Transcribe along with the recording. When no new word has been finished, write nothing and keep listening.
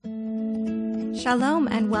Shalom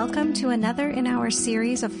and welcome to another in our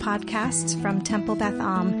series of podcasts from Temple Beth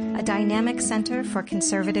Am, a dynamic center for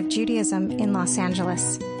conservative Judaism in Los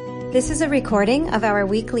Angeles. This is a recording of our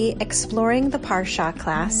weekly Exploring the Parsha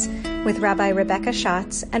class with Rabbi Rebecca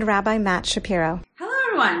Schatz and Rabbi Matt Shapiro. Hello,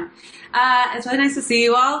 everyone. It's really nice to see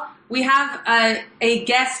you all. We have a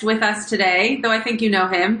guest with us today, though I think you know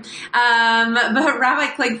him. But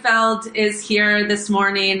Rabbi Kligfeld is here this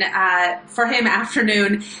morning, for him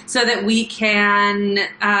afternoon, so that we can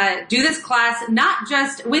do this class, not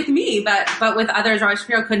just with me, but with others. Rabbi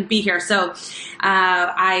Shapiro couldn't be here. So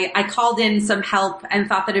I called in some help and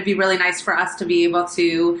thought that it'd be really nice for us to be able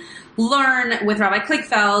to learn with Rabbi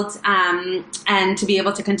Kligfeld and to be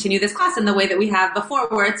able to continue this class in the way that we have before,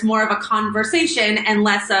 where it's more of a conversation and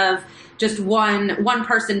less of just one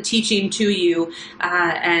person teaching to you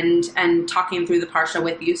and talking through the Parsha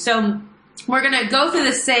with you. So we're going to go through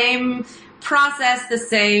the same process, the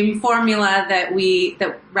same formula that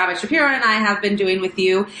Rabbi Shapiro and I have been doing with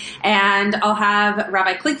you. And I'll have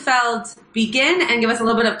Rabbi Kligfeld begin and give us a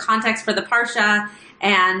little bit of context for the Parsha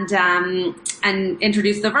and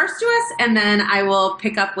introduce the verse to us, and then I will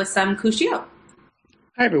pick up with some kushiyot.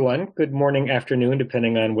 Hi, everyone. Good morning, afternoon,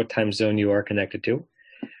 depending on what time zone you are connected to.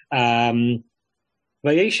 Vayeshev,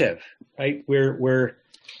 right? We're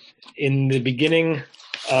in the beginning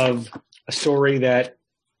of a story that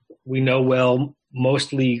we know well,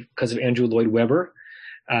 mostly because of Andrew Lloyd Webber.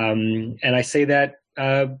 And I say that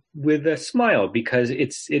with a smile, because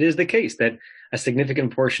it is the case that a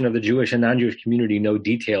significant portion of the Jewish and non-Jewish community know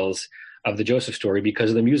details of the Joseph story because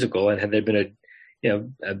of the musical. And had there been a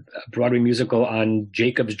Broadway musical on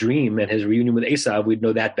Jacob's dream and his reunion with Esau, we'd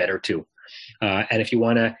know that better too. And if you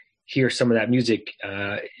want to hear some of that music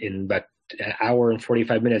in about an hour and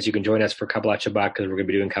 45 minutes, you can join us for Kabbalat Shabbat, because we're going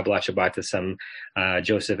to be doing Kabbalat Shabbat to some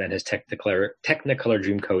Joseph and his Technicolor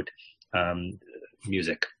Dreamcoat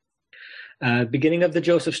music. Beginning of the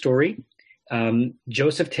Joseph story.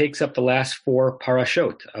 Joseph takes up the last four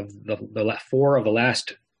parashot of the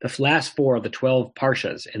last four of the 12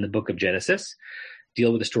 parshas in the book of Genesis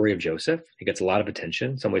deal with the story of Joseph. He gets a lot of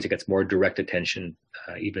attention. In some ways, he gets more direct attention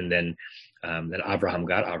even than Abraham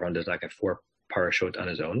got. Abraham does not get four parashot on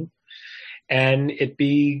his own, and it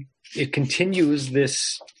continues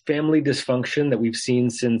this family dysfunction that we've seen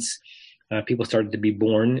since people started to be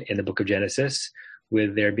born in the book of Genesis,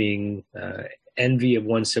 with there being envy of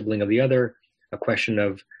one sibling of the other. A question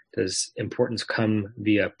of, does importance come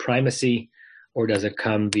via primacy, or does it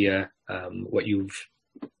come via what you've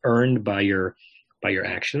earned by your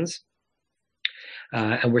actions?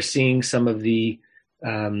 And we're seeing some of the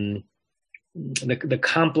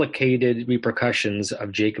complicated repercussions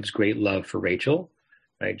of Jacob's great love for Rachel.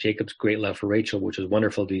 Right, Jacob's great love for Rachel, which is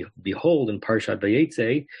wonderful to behold in Parshat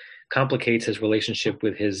Vayetze, complicates his relationship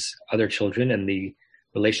with his other children and the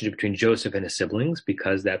relationship between Joseph and his siblings,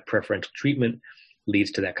 because that preferential treatment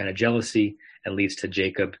leads to that kind of jealousy and leads to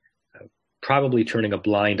Jacob probably turning a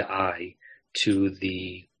blind eye to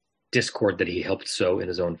the discord that he helped sow in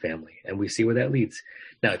his own family. And we see where that leads.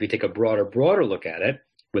 Now, if you take a broader look at it,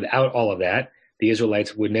 without all of that, the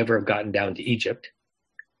Israelites would never have gotten down to Egypt.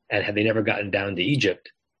 And had they never gotten down to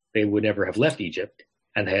Egypt, they would never have left Egypt.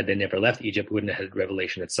 And had they never left Egypt, we wouldn't have had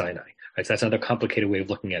revelation at Sinai. Right? So that's another complicated way of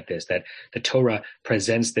looking at this, that the Torah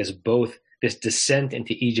presents this descent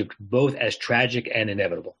into Egypt both as tragic and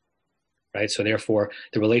inevitable. Right? So therefore,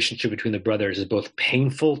 the relationship between the brothers is both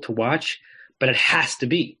painful to watch, but it has to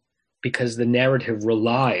be, because the narrative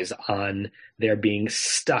relies on their being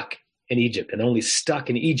stuck in Egypt, and only stuck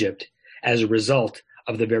in Egypt as a result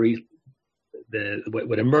of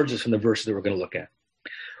what emerges from the verses that we're going to look at.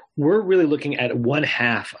 We're really looking at one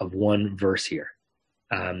half of one verse here.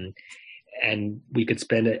 And we could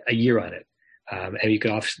spend a year on it. And you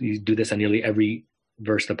could obviously do this on nearly every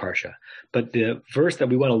verse of the Parsha. But the verse that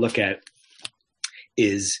we want to look at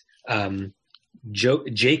is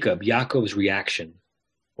Jacob's reaction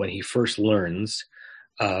when he first learns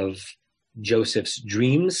of Joseph's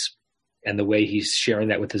dreams and the way he's sharing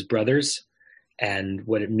that with his brothers and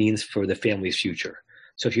what it means for the family's future.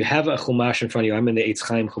 So if you have a Chumash in front of you, I'm in the Eitz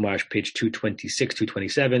Chaim Chumash, page 226,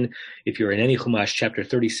 227. If you're in any Chumash, chapter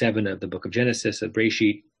 37 of the book of Genesis, of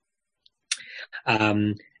Breshit.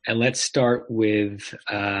 And let's start with...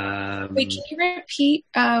 Wait, can you repeat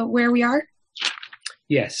where we are?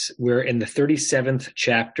 Yes, we're in the 37th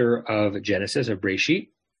chapter of Genesis, of Breshit,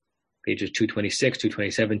 pages 226,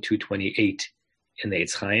 227, 228 in the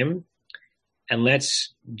Eitz Chaim. And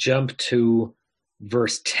let's jump to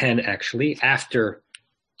verse 10, actually, after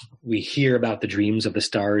we hear about the dreams of the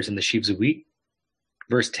stars and the sheaves of wheat.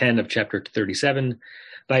 Verse 10 of chapter 37,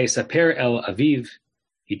 Vayesaper el Aviv,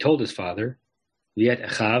 he told his father, Viet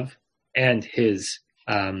Echav, and his,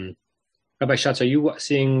 Rabbi Schatz, are you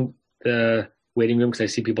seeing the waiting room? Because I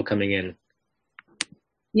see people coming in.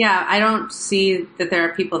 Yeah, I don't see that there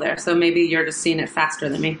are people there, so maybe you're just seeing it faster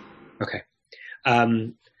than me. Okay.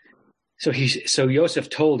 So Yosef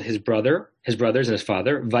told his brothers and his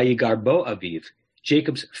father, Vayigar bo aviv.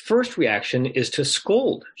 Jacob's first reaction is to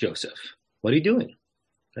scold Joseph. What are you doing?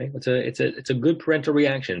 Right? It's a good parental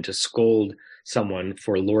reaction to scold someone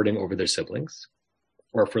for lording over their siblings,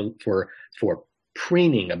 or for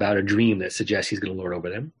preening about a dream that suggests he's going to lord over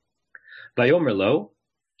them. Vayomer lo,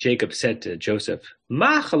 Jacob said to Joseph,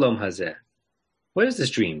 Ma chalom hazeh. What is this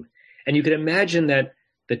dream? And you can imagine that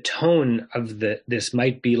the tone of this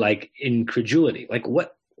might be like incredulity. Like,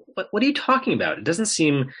 what are you talking about? It doesn't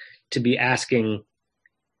seem to be asking,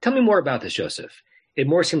 tell me more about this, Joseph. It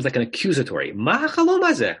more seems like an accusatory. Ma chalom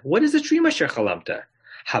hazeh. What is this dream asher chalamta?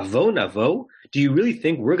 Havo navo. Do you really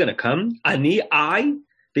think we're going to come? Ani, I,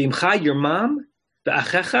 b'imcha, your mom,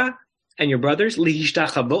 b'achecha, and your brothers,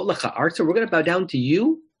 lihishtachavot lecha arza. We're going to bow down to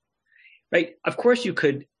you? Right? Of course, you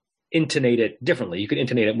could intonate it differently. You could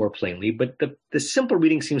intonate it more plainly, but the simple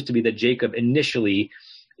reading seems to be that Jacob initially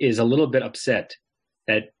is a little bit upset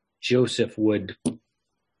that Joseph would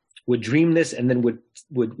dream this and then would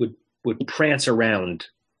prance around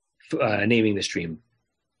naming this dream.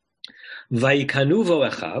 Vaikanu vo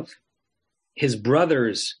echav, his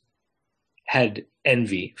brothers had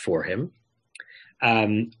envy for him,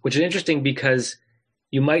 which is interesting because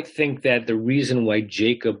you might think that the reason why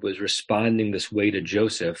Jacob was responding this way to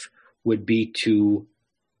Joseph would be to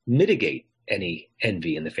mitigate any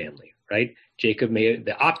envy in the family, right?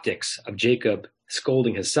 The optics of Jacob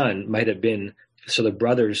scolding his son might have been so the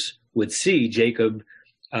brothers would see Jacob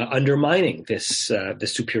undermining this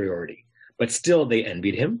superiority, but still they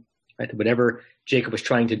envied him, right? Whatever Jacob was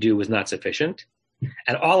trying to do was not sufficient.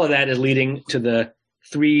 And all of that is leading to the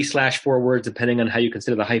 3/4 words, depending on how you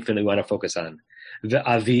consider the hyphen that we want to focus on.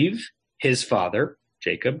 Aviv, his father,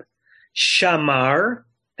 Jacob. Shamar,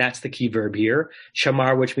 that's the key verb here.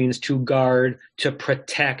 Shamar, which means to guard, to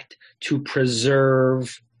protect, to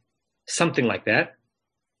preserve, something like that.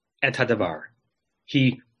 Et hadavar.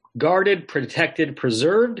 He guarded, protected,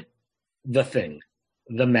 preserved the thing,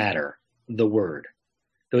 the matter, the word.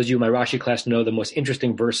 Those of you in my Rashi class know the most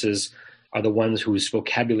interesting verses are the ones whose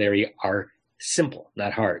vocabulary are simple,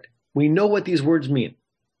 not hard. We know what these words mean,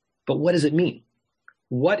 but what does it mean?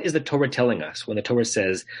 What is the Torah telling us when the Torah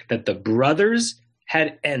says that the brothers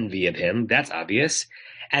had envy of him? That's obvious.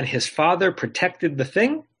 And his father protected the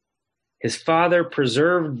thing. His father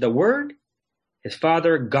preserved the word. His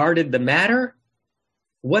father guarded the matter.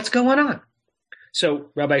 What's going on?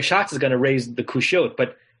 So Rabbi Schatz is going to raise the kushiyot,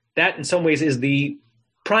 but that in some ways is the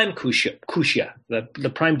prime kushya,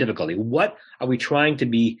 the prime difficulty. What are we trying to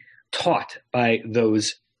be taught by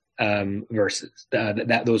those verses,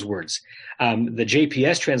 those words? The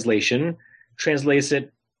JPS translation translates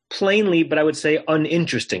it plainly, but I would say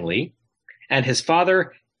uninterestingly. And his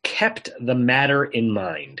father kept the matter in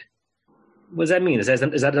mind. What does that mean? Is that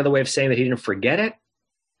another way of saying that he didn't forget it?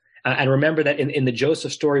 And remember that in the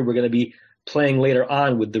Joseph story, we're going to be playing later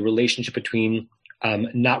on with the relationship between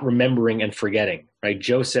not remembering and forgetting, right?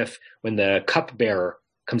 Joseph, when the cupbearer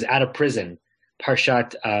comes out of prison,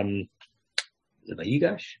 Parshat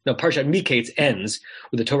Parshat Miketz ends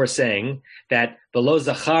with the Torah saying that V'lo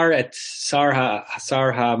zachar et sar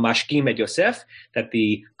ha-mashkim et Yosef, that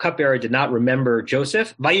the cupbearer did not remember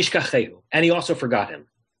Joseph, vayishkachehu, and he also forgot him.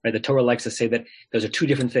 Right? The Torah likes to say that those are two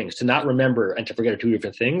different things. To not remember and to forget are two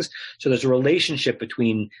different things. So there's a relationship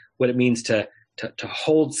between what it means to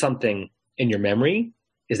hold something in your memory.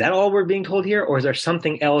 Is that all we're being told here? Or is there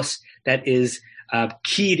something else that is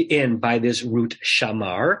keyed in by this root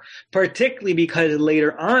shamar, particularly because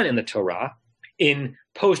later on in the Torah, in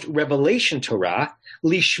post-revelation Torah,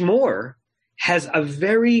 lishmor has a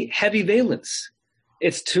very heavy valence.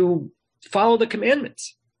 It's to follow the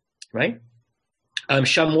commandments, right?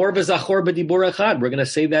 Shamor v'zachor b'dibur echad. We're going to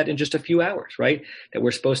say that in just a few hours, right? That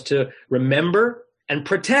we're supposed to remember and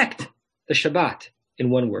protect the Shabbat in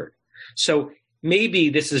one word. So maybe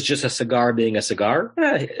this is just a cigar being a cigar.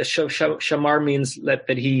 Shamar means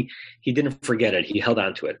that he didn't forget it. He held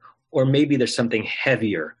on to it. Or maybe there's something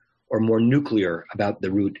heavier or more nuclear about the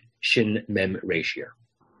root shin mem reshir.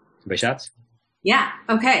 Bashatz? Yeah.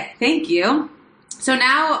 Okay. Thank you. So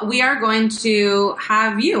now we are going to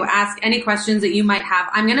have you ask any questions that you might have.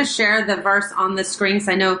 I'm going to share the verse on the screen because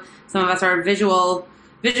I know some of us are visual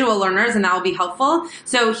learners, and that will be helpful.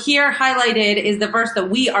 So here highlighted is the verse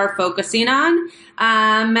that we are focusing on.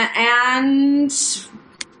 And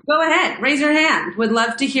go ahead, raise your hand. Would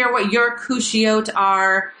love to hear what your kushiyot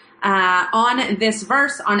are on this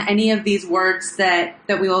verse, on any of these words that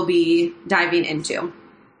we will be diving into.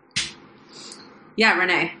 Yeah,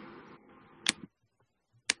 Renee.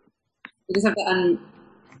 You just have to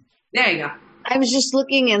there you go. I was just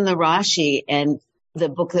looking in the Rashi and the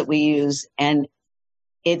book that we use, and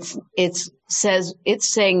it's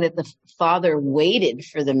saying that the father waited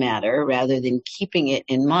for the matter rather than keeping it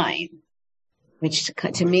in mind, which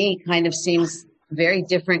to me kind of seems very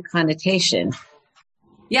different connotation.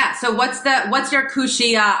 Yeah. So what's your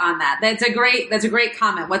kushia on that? That's a great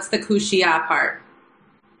comment. What's the kushia part?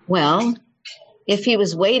 Well, if he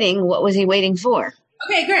was waiting, what was he waiting for?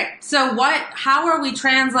 Okay, great. So how are we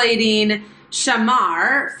translating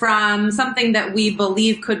shamar from something that we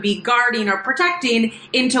believe could be guarding or protecting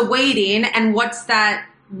into waiting? And what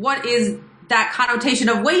is that connotation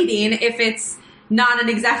of waiting if it's not an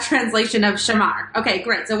exact translation of shamar? Okay,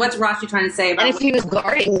 great. So what's Rashi trying to say about And if he was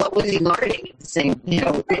guarding, what was he guarding? Same,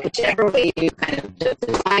 whichever way you kind of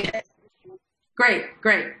define it. Great.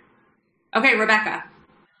 Okay, Rebecca.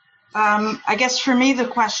 I guess for me,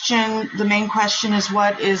 the main question is,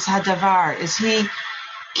 what is hadavar? Is he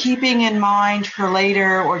keeping in mind for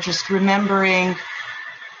later, or just remembering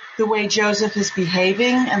the way Joseph is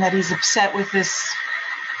behaving and that he's upset with this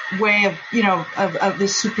way of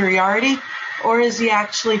this superiority? Or is he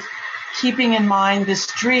actually keeping in mind this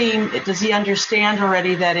dream? Does he understand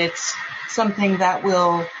already that it's something that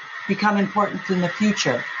will become important in the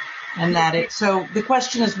future? And so the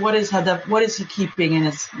question is, what is he keeping in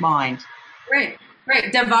his mind? Right.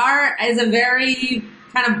 Davar is a very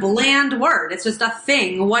kind of bland word. It's just a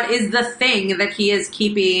thing. What is the thing that he is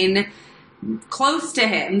keeping close to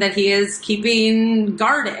him, that he is keeping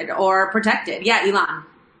guarded or protected? Yeah, Ilan.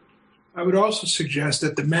 I would also suggest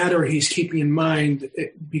that the matter he's keeping in mind,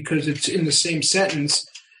 because it's in the same sentence,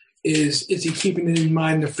 is he keeping in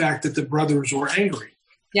mind the fact that the brothers were angry?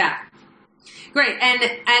 Yeah. Great.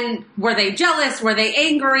 And were they jealous? Were they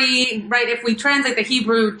angry? Right? If we translate the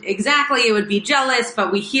Hebrew exactly, it would be jealous, but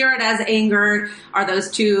we hear it as anger. Are those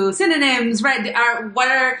two synonyms? Right?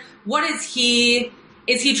 What is he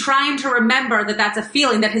trying to remember that that's a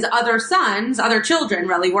feeling that his other children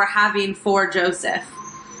really were having for Joseph?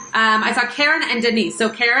 I saw Karen and Denise. So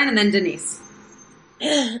Karen and then Denise.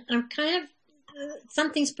 I'm kind of,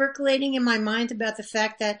 something's percolating in my mind about the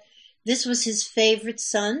fact that this was his favorite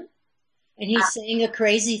son. And he's saying a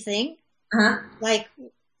crazy thing. Uh-huh. Like,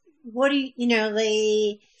 what do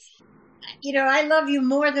I love you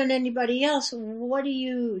more than anybody else. What are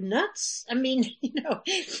you, nuts? I mean,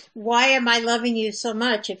 why am I loving you so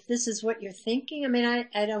much if this is what you're thinking? I mean,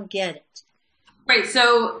 I don't get it. Right.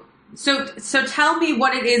 So tell me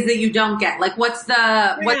what it is that you don't get. Like, what's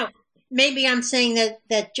the, maybe I'm saying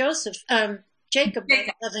that Jacob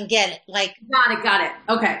doesn't get it. Like, got it.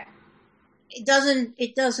 Okay. It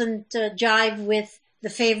doesn't jive with the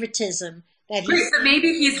favoritism that he's. Right, so maybe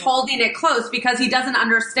he's holding it close because he doesn't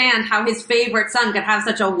understand how his favorite son could have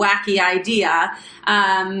such a wacky idea.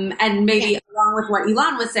 And maybe along with what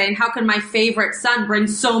Ilan was saying, how can my favorite son bring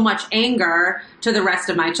so much anger to the rest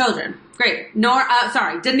of my children? Great.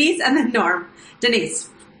 Denise and then Norm. Denise.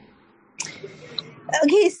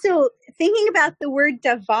 Okay, so thinking about the word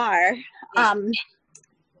davar,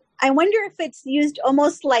 I wonder if it's used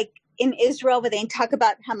almost like in Israel where they talk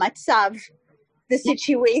about hamatzav, the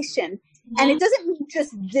situation. Mm-hmm. And it doesn't mean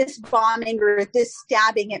just this bombing or this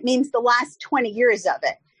stabbing. It means the last 20 years of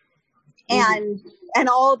it. Mm-hmm. And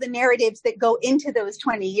all the narratives that go into those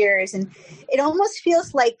 20 years. And it almost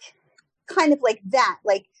feels like kind of like that,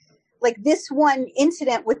 like this one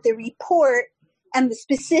incident with the report and the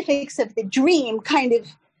specifics of the dream kind of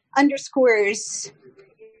underscores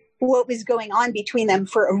what was going on between them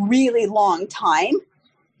for a really long time.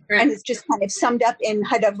 Right. And it's just kind of summed up in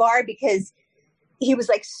hadavar because he was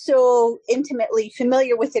like so intimately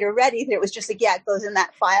familiar with it already that it was just like, yeah, it goes in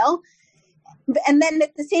that file. And then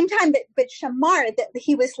at the same time, but shamar, that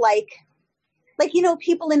he was like,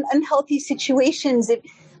 people in unhealthy situations,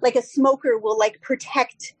 like a smoker will like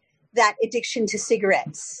protect that addiction to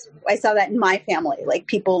cigarettes. I saw that in my family. Like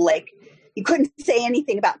people you couldn't say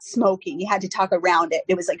anything about smoking. You had to talk around it.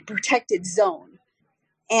 It was like a protected zone.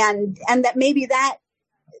 And that maybe that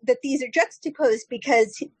these are juxtaposed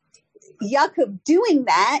because Yaakov doing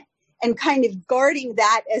that and kind of guarding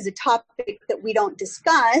that as a topic that we don't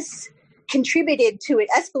discuss contributed to it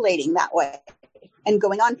escalating that way and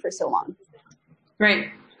going on for so long. Great.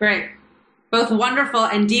 Both wonderful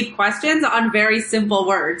and deep questions on very simple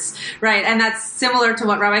words, right? And that's similar to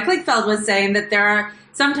what Rabbi Klinkfeld was saying, that there are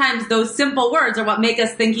sometimes those simple words are what make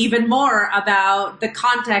us think even more about the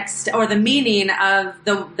context or the meaning of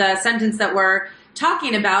the sentence that we're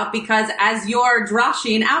talking about, because as you're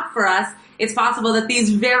drashing out for us, it's possible that these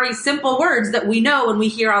very simple words that we know and we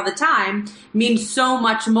hear all the time mean so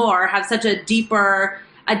much more, have such a deeper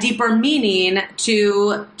meaning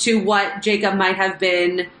to what Jacob might have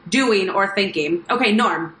been doing or thinking. Okay,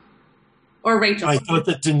 Norm. Or Rachel. I thought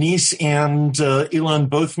that Denise and Ilan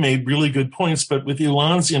both made really good points, but with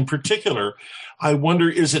Ilan's in particular, I wonder,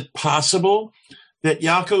 is it possible that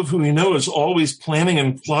Yaakov, who we know is always planning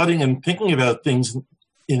and plotting and thinking about things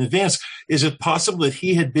in advance, is it possible that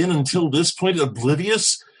he had been until this point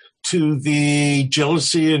oblivious to the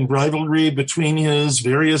jealousy and rivalry between his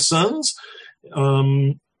various sons?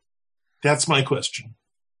 That's my question.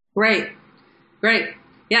 Great.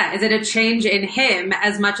 Yeah, is it a change in him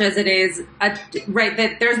as much as it is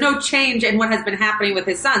that there's no change in what has been happening with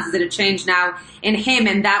his sons? Is it a change now in him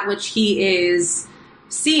and that which he is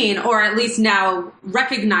seeing, or at least now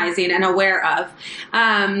recognizing and aware of?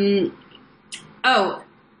 Tal,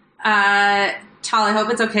 I hope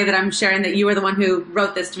it's okay that I'm sharing that you were the one who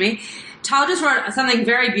wrote this to me. Tal just wrote something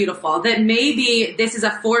very beautiful, that maybe this is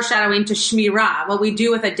a foreshadowing to Shmirah, what we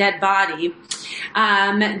do with a dead body,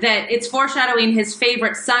 that it's foreshadowing his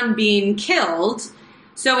favorite son being killed.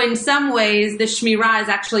 So in some ways, the Shmirah is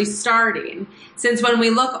actually starting, since when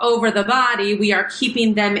we look over the body, we are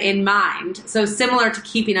keeping them in mind. So similar to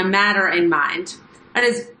keeping a matter in mind. That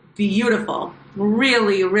is beautiful.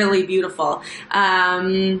 Really, really beautiful.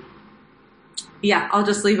 Yeah, I'll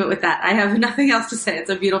just leave it with that. I have nothing else to say. It's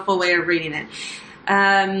a beautiful way of reading it.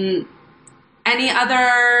 Any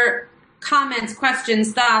other comments,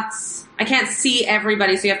 questions, thoughts? I can't see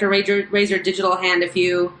everybody, so you have to raise your digital hand if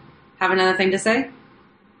you have another thing to say.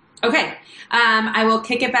 Okay. I will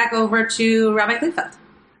kick it back over to Rabbi Klinkfeld.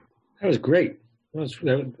 That was great.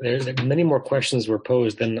 Many more questions were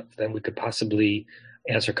posed than we could possibly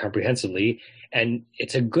answer comprehensively. And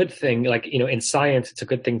it's a good thing, in science, it's a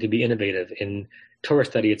good thing to be innovative. In Torah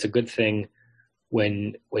study, it's a good thing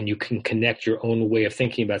when you can connect your own way of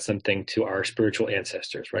thinking about something to our spiritual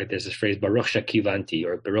ancestors, right? There's this phrase, Baruch Shakivanti,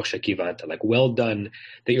 or Baruch Shakivanta, like, well done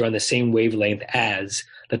that you're on the same wavelength as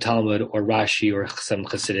the Talmud or Rashi or some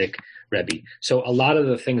Hasidic Rebbe. So a lot of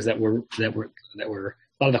the things a lot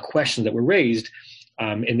of the questions that were raised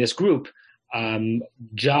in this group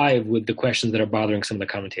jive with the questions that are bothering some of the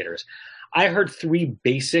commentators. I heard three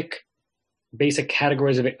basic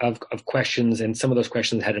categories of questions, and some of those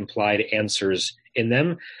questions had implied answers in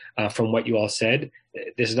them from what you all said.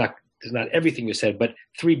 This is not everything you said, but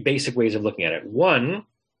three basic ways of looking at it. One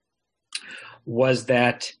was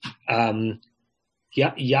that Yaakov,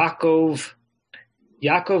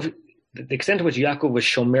 the extent to which Yaakov was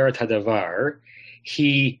Shomer Hadavar,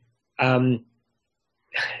 he kind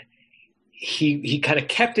of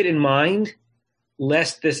kept it in mind,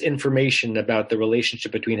 lest this information about the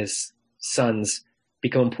relationship between his sons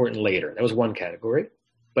become important later. That was one category,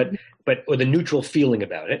 but with a neutral feeling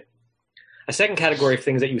about it. A second category of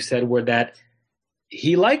things that you said were that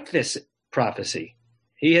he liked this prophecy.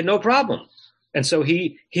 He had no problem. And so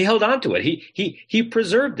he held on to it. He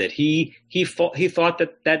preserved it. He thought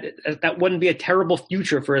that wouldn't be a terrible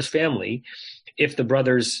future for his family if the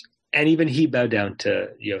brothers and even he bowed down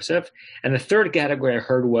to Yosef. And the third category I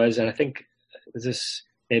heard was, and I think this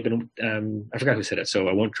may have been, I forgot who said it, so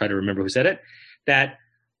I won't try to remember who said it, that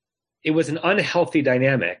it was an unhealthy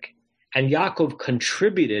dynamic, and Yaakov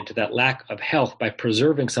contributed to that lack of health by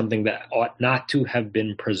preserving something that ought not to have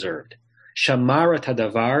been preserved. Shamara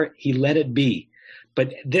Tadavar, he let it be.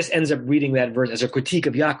 But this ends up reading that verse as a critique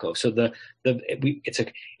of Yaakov. So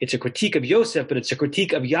it's a critique of Yosef, but it's a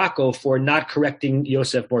critique of Yaakov for not correcting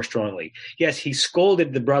Yosef more strongly. Yes, he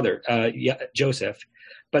scolded the brother, Joseph,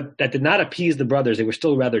 but that did not appease the brothers. They were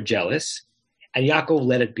still rather jealous, and Yaakov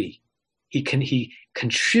let it be. He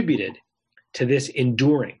contributed to this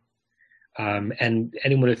enduring. And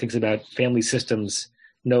anyone who thinks about family systems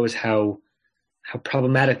knows how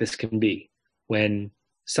problematic this can be when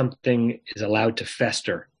something is allowed to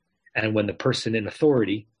fester, and when the person in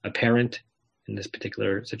authority, a parent in this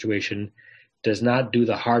particular situation, does not do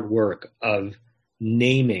the hard work of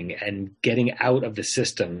naming and getting out of the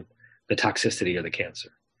system the toxicity or the cancer.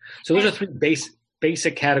 So those are three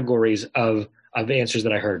basic categories of answers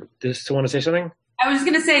that I heard. Does someone want to say something? I was just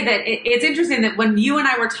going to say that it's interesting that when you and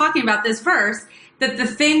I were talking about this verse, that the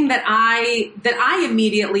thing that I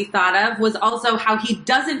immediately thought of was also how he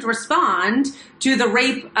doesn't respond to the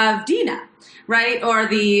rape of Dinah, right? Or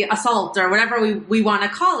the assault, or whatever we want to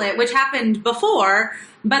call it, which happened before,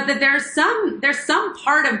 but that there's some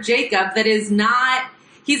part of Jacob that is not,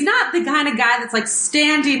 he's not the kind of guy that's like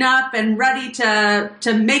standing up and ready to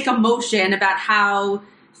make a motion about how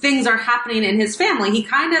things are happening in his family. He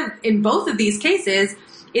kind of, in both of these cases,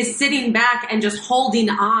 is sitting back and just holding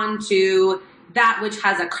on to that which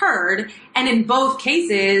has occurred. And in both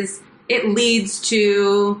cases, it leads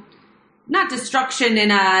to not destruction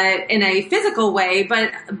in a physical way,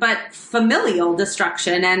 but familial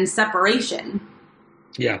destruction and separation.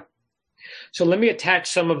 Yeah. So let me attach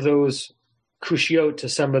some of those kushiot to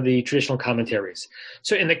some of the traditional commentaries.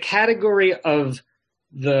 So in the category of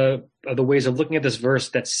the ways of looking at this verse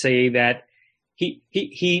that say that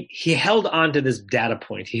he held on to this data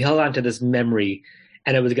point, he held on to this memory,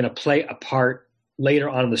 and it was going to play a part later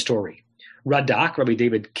on in the story. Radak, Rabbi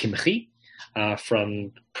David Kimchi,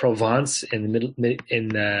 from Provence in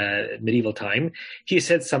the medieval time, he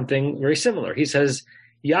said something very similar. He says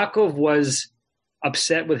Yaakov was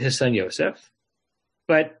upset with his son Yosef,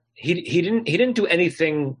 but he didn't do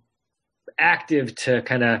anything active to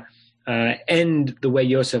kind of end the way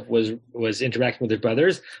Yosef was interacting with his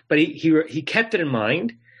brothers, but he kept it in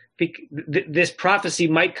mind. This prophecy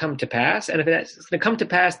might come to pass, and if it's going to come to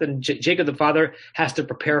pass, then Jacob the father has to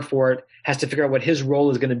prepare for it, has to figure out what his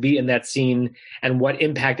role is going to be in that scene and what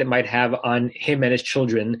impact it might have on him and his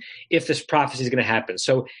children if this prophecy is going to happen.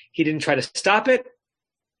 So he didn't try to stop it.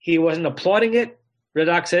 He wasn't applauding it.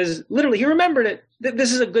 Radak says, literally, he remembered it.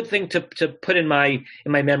 This is a good thing to put in my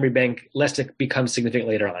memory bank, lest it becomes significant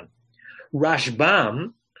later on.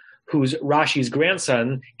 Rashbam, who's Rashi's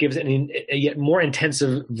grandson, gives a yet more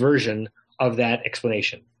intensive version of that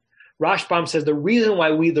explanation. Rashbam says the reason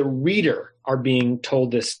why we, the reader, are being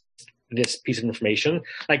told this piece of information,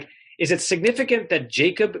 like, is it significant that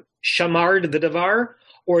Jacob shamarred the davar,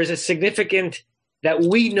 or is it significant that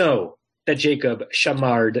we know that Jacob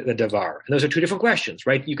shamarred the davar? And those are two different questions,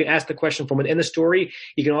 right? You can ask the question from within the story.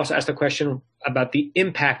 You can also ask the question about the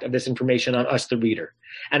impact of this information on us, the reader.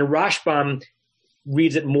 And Rashbam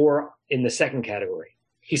reads it more in the second category.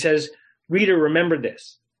 He says, reader, remember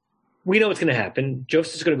this. We know what's going to happen.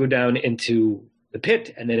 Joseph's going to go down into the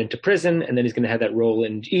pit and then into prison, and then he's going to have that role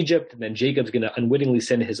in Egypt, and then Jacob's going to unwittingly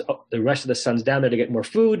send the rest of the sons down there to get more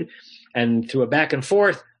food, and through a back and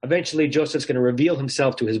forth, eventually Joseph's going to reveal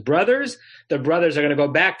himself to his brothers. The brothers are going to go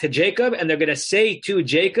back to Jacob, and they're going to say to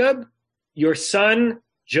Jacob, your son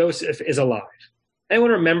Joseph is alive.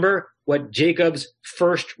 Anyone remember what Jacob's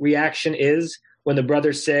first reaction is when the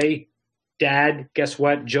brothers say, Dad, guess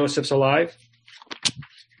what? Joseph's alive?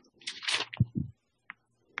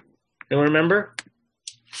 Anyone remember?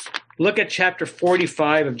 Look at chapter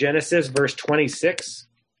 45 of Genesis, verse 26.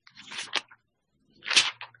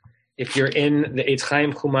 If you're in the Eitz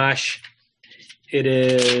Chaim Chumash, it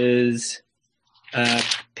is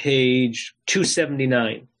page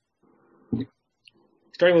 279.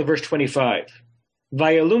 Starting with verse 25.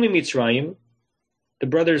 Vayalumi Mitzrayim, the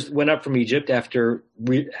brothers went up from Egypt after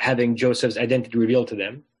having Joseph's identity revealed to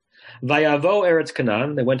them. Vayavo Eretz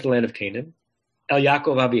Canaan, they went to the land of Canaan. El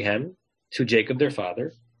Yaakov Avihem, to Jacob their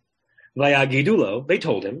father. Vayagidulo, they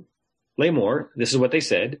told him, Lamor, this is what they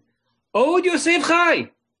said, Od Yosef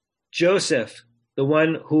Chai, Joseph, the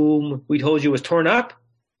one whom we told you was torn up,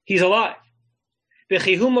 he's alive.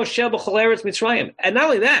 V'chihu Moshe b'chol eretz Mitzrayim. And not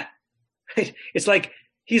only that, right, it's like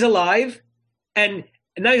he's alive, and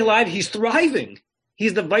not only alive, he's thriving.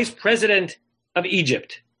 He's the vice president of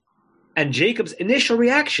Egypt. And Jacob's initial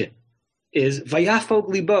reaction is Vayafog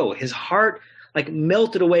libo, his heart like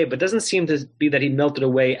melted away, but doesn't seem to be that he melted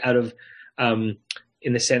away out of,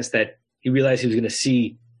 in the sense that he realized he was going to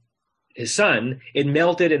see his son. It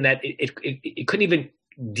melted in that it couldn't even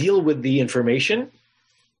deal with the information.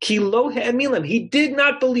 Ki lo ha'emilim, he did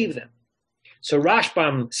not believe them. So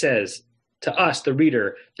Rashbam says to us, the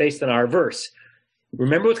reader, based on our verse,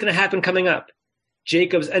 remember what's going to happen coming up.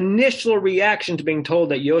 Jacob's initial reaction to being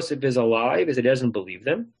told that Yosef is alive is that he doesn't believe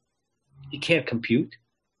them. He can't compute.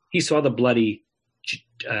 He saw the bloody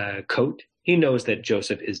coat. He knows that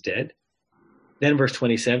Joseph is dead. Then verse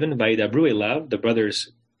 27, Vayidabru elav, the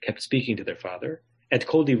brothers kept speaking to their father. Et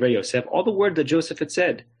kol divrei Yosef, all the words that Joseph had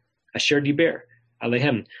said. Asher diber,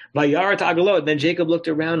 alehem. Vayar ta'agalot, then Jacob looked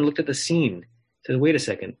around and looked at the scene. Said, wait a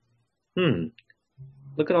second.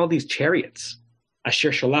 Look at all these chariots.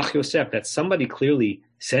 Asher shalach Yosef, that somebody clearly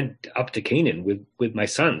sent up to Canaan with my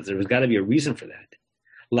sons. There was got to be a reason for that.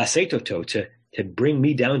 Lasetoto, to bring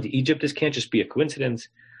me down to Egypt, this can't just be a coincidence.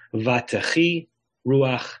 Vatachi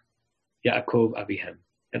ruach Yaakov avihem.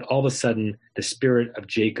 And all of a sudden, the spirit of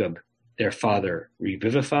Jacob, their father,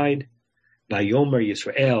 revivified. Vayomer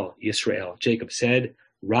Yisrael, Jacob said,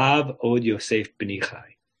 Rav od Yosef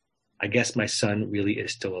benichai. I guess my son really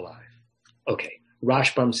is still alive. Okay,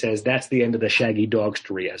 Rashbam says that's the end of the shaggy dog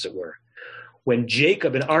story, as it were. When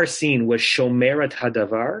Jacob in our scene was Shomeret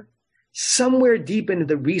Hadavar, somewhere deep into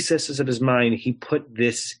the recesses of his mind, he put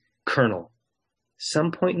this kernel.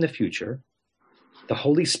 Some point in the future, the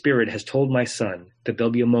Holy Spirit has told my son that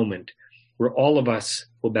there'll be a moment where all of us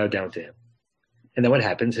will bow down to him. And then what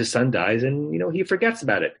happens? His son dies and, he forgets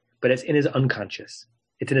about it. But it's in his unconscious.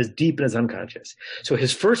 It's in his deep in his unconscious. So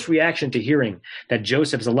his first reaction to hearing that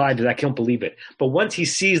Joseph's alive is, I can't believe it. But once he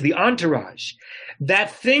sees the entourage,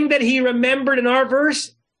 that thing that he remembered in our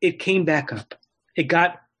verse, it came back up. It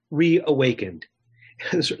got reawakened.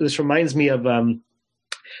 This reminds me of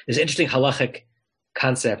this interesting halachic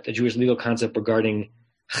concept, a Jewish legal concept regarding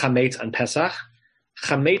chametz on Pesach.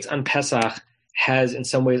 Chametz on Pesach has in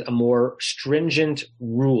some ways a more stringent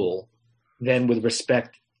rule than with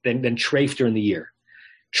respect than treif during the year.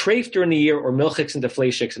 Treif during the year, or milchiks into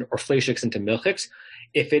fleishiks, or fleishiks into milchiks,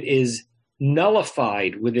 if it is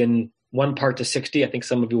nullified within 1 part to 60, I think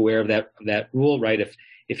some of you are aware of that rule, right?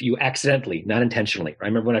 If you accidentally, not intentionally, I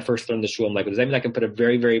remember when I first learned this rule, I'm like, does that mean I can put a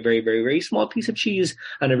very, very, very, very, very small piece of cheese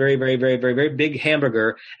on a very, very, very, very, very big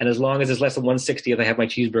hamburger, and as long as it's less than 1/60th, I have my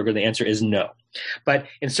cheeseburger? The answer is no. But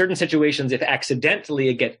in certain situations, if accidentally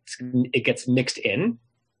it gets mixed in,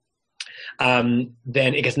 then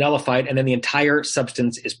it gets nullified, and then the entire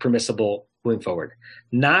substance is permissible moving forward.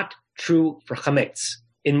 Not true for chametz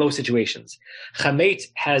in most situations. Chametz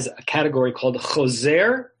has a category called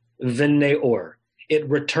choser v'neor. It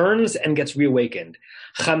returns and gets reawakened.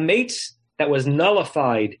 Chametz that was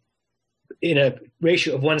nullified in a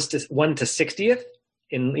ratio of 1 to 60th,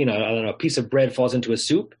 a piece of bread falls into a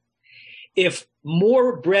soup. If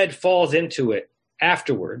more bread falls into it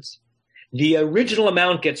afterwards, the original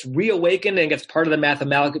amount gets reawakened and gets part of the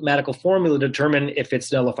mathematical formula to determine if it's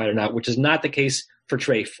nullified or not, which is not the case for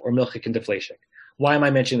treif or milchik and deflashik. Why am I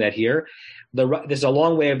mentioning that here? There's a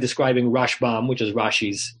long way of describing Rashbam, which is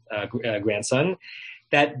Rashi's grandson,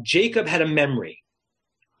 that Jacob had a memory.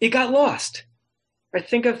 It got lost. Right?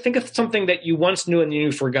 Think of something that you once knew and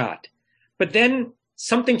you forgot, but then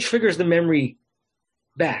something triggers the memory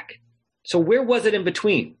back. So where was it in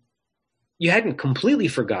between? You hadn't completely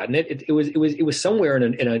forgotten it. It was somewhere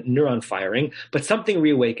in a neuron firing, but something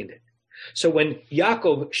reawakened it. So when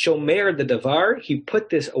Yaakov shomer the davar, he put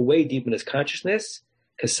this away deep in his consciousness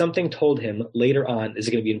because something told him later on this is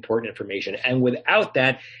going to be important information. And without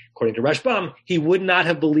that, according to Rashbam, he would not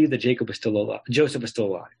have believed that Joseph was still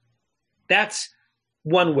alive. That's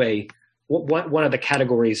one way, one of the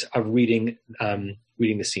categories of reading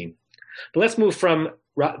the scene. But let's move from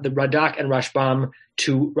the Radak and Rashbam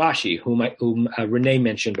to Rashi, whom Renee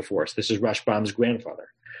mentioned before. So this is Rashbam's grandfather.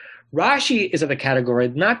 Rashi is of the category,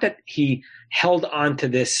 not that he held on to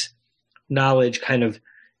this knowledge kind of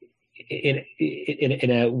in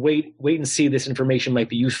a wait and see this information might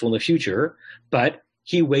be useful in the future, but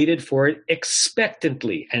he waited for it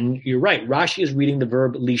expectantly. And you're right, Rashi is reading the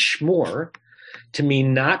verb lishmor to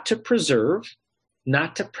mean not to preserve,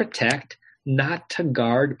 not to protect, not to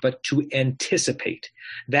guard, but to anticipate.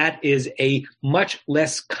 That is a much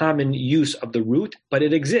less common use of the root, but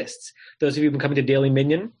it exists. Those of you who've been coming to Daily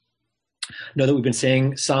Minyan know that we've been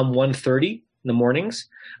saying Psalm 130 in the mornings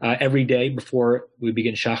every day before we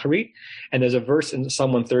begin Shacharit. And there's a verse in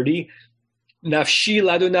Psalm 130, Nafshi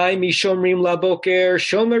ladonai mishomrim laboker,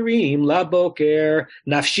 shomerim laboker.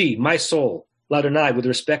 Nafshi, my soul, ladonai, with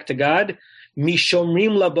respect to God,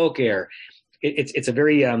 mishomrim laboker. It's a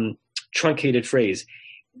very truncated phrase.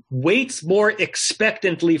 Waits more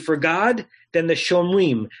expectantly for God than the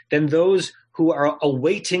shomrim, than those who are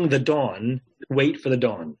awaiting the dawn, wait for the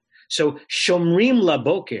dawn. So shomrim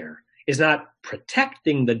laboker is not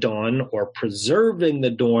protecting the dawn or preserving the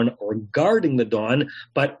dawn or guarding the dawn,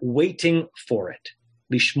 but waiting for it.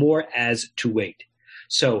 Lishmor, as to wait.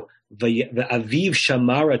 So the aviv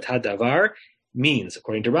shamarat hadavar means,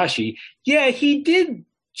 according to Rashi, he did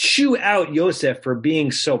chew out Yosef for being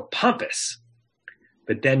so pompous.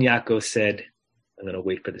 But then Yaakov said, I'm going to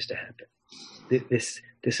wait for this to happen. This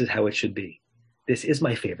is how it should be. This is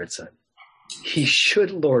my favorite son. He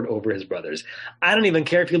should lord over his brothers. I don't even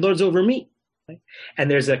care if he lords over me. Right?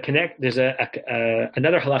 And there's another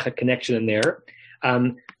halachic connection in there.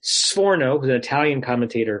 Sforno, who's an Italian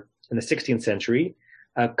commentator in the 16th century,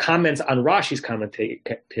 comments on Rashi's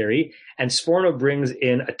commentary, and Sforno brings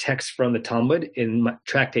in a text from the Talmud in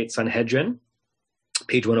Tractate Sanhedrin,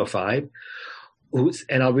 page 105,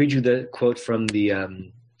 and I'll read you the quote from the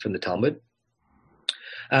Talmud.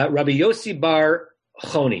 Rabbi Yossi bar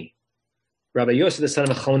Choni, Rabbi Yossi the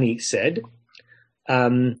son of Choni said,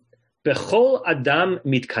 Bechol Adam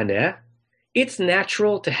mitkaneh, it's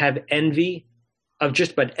natural to have envy of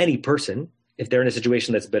just about any person if they're in a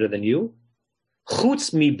situation that's better than you.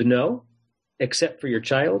 Chutz mibno, except for your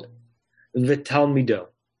child, v'talmido,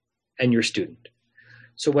 and your student.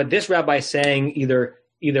 So what this rabbi is saying, either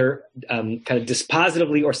kind of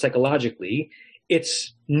dispositively or psychologically,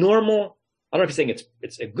 it's normal. I don't know if he's saying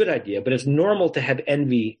it's a good idea, but it's normal to have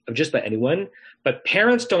envy of just about anyone. But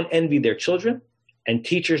parents don't envy their children, and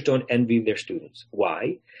teachers don't envy their students.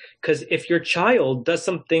 Why? Because if your child does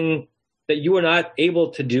something that you are not able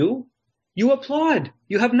to do, you applaud.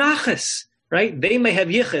 You have nachas, right? They may have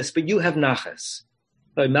yichus, but you have nachas.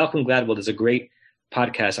 Malcolm Gladwell does a great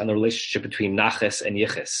podcast on the relationship between nachas and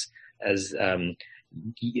yichus as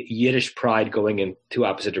Yiddish pride going in two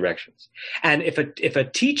opposite directions. And if a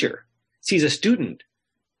teacher sees a student,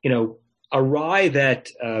 arrive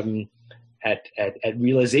at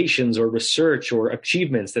realizations or research or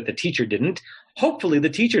achievements that the teacher didn't, hopefully the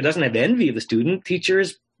teacher doesn't have envy of the student. Teacher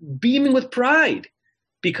is beaming with pride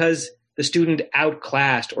because the student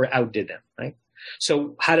outclassed or outdid them, right?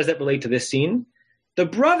 So how does that relate to this scene? The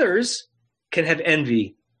brothers can have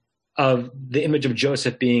envy of the image of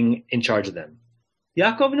Joseph being in charge of them.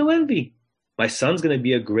 Yaakov, no envy. My son's going to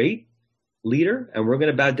be a great leader and we're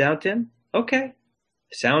going to bow down to him. Okay.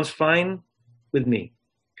 Sounds fine with me.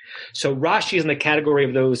 So Rashi is in the category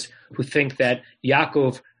of those who think that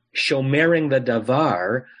Yaakov shomering the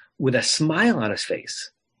davar with a smile on his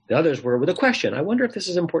face. The others were with a question. I wonder if this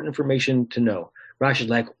is important information to know. Rashi's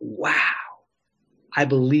like, wow, I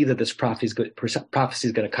believe that this prophecy is going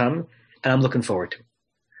to come, and I'm looking forward to it.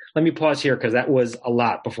 Let me pause here because that was a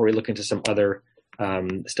lot before we look into some other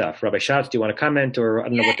stuff. Rabbi Schatz, do you want to comment, or I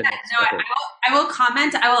don't know what the next step is? I will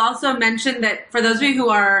comment. I will also mention that for those of you who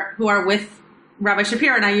are with Rabbi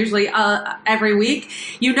Shapiro and I usually every week,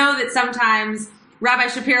 you know that sometimes Rabbi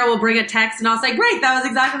Shapiro will bring a text and I'll say, great, that was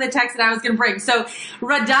exactly the text that I was going to bring. So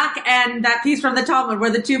Radak and that piece from the Talmud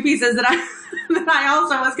were the two pieces that I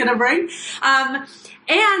also was going to bring.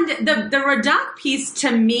 And the Radak piece,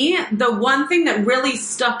 to me, the one thing that really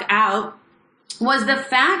stuck out was the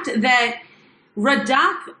fact that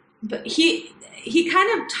Radak, he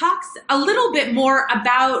kind of talks a little bit more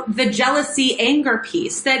about the jealousy anger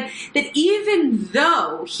piece, that even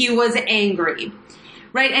though he was angry,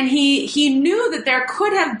 right, and he knew that there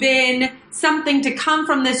could have been something to come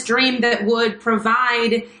from this dream that would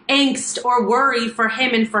provide angst or worry for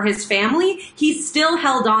him and for his family, he still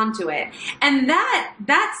held on to it. And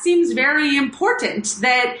that seems very important,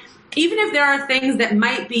 that even if there are things that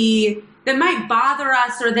might bother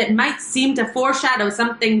us or that might seem to foreshadow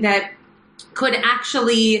something that could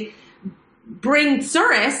actually bring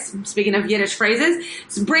tsuris, speaking of Yiddish phrases,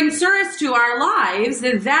 bring tsuris to our lives,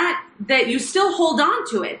 that you still hold on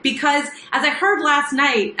to it. Because as I heard last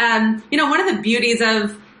night, one of the beauties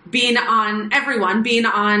of being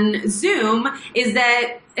on Zoom is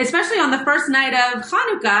that, especially on the first night of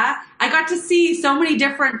Hanukkah, I got to see so many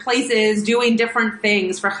different places doing different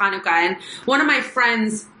things for Hanukkah. And one of my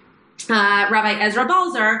friends, Rabbi Ezra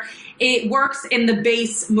Balzer, it works in the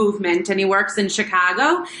base movement, and he works in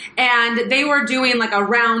Chicago, and they were doing like a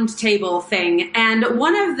round table thing. And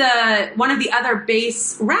one of the other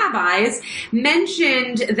base rabbis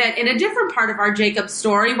mentioned that in a different part of our Jacob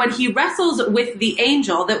story, when he wrestles with the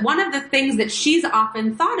angel, that one of the things that she's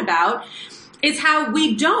often thought about is how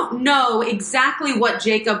we don't know exactly what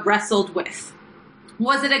Jacob wrestled with.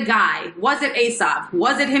 Was it a guy? Was it Esav?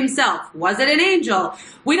 Was it himself? Was it an angel?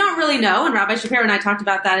 We don't really know, and Rabbi Shapiro and I talked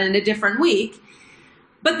about that in a different week.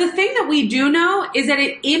 But the thing that we do know is that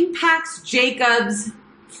it impacts Jacob's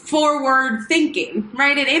forward thinking,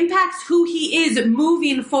 right? It impacts who he is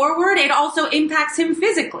moving forward. It also impacts him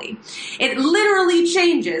physically. It literally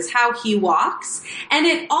changes how he walks, and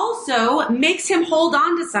it also makes him hold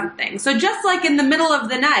on to something. So just like in the middle of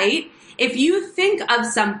the night, if you think of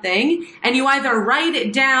something and you either write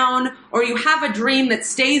it down or you have a dream that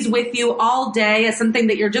stays with you all day as something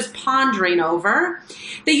that you're just pondering over,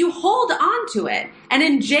 that you hold on to it. And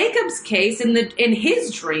in Jacob's case, in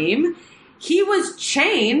his dream, he was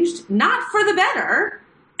changed, not for the better,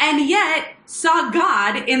 and yet saw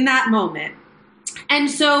God in that moment.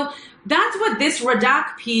 And so that's what this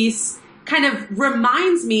Radak piece kind of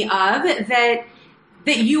reminds me of,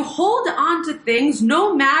 that you hold on to things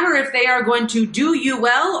no matter if they are going to do you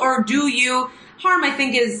well or do you harm. I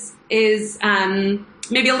think is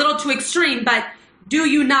maybe a little too extreme, but do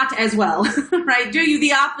you not as well, right? Do you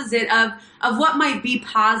the opposite of what might be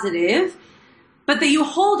positive, but that you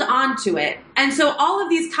hold on to it. And so all of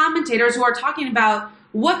these commentators who are talking about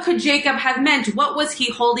what could Jacob have meant, what was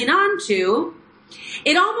he holding on to,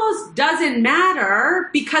 it almost doesn't matter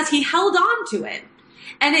because he held on to it.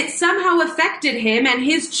 And it somehow affected him and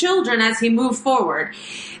his children as he moved forward.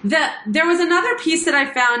 There was another piece that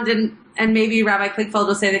I found, and maybe Rabbi Klickfeld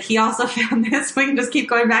will say that he also found this. We can just keep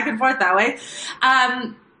going back and forth that way.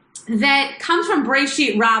 that comes from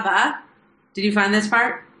Breshit Rabbah. Did you find this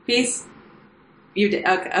part, Peace? You did.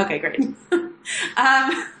 Okay, great.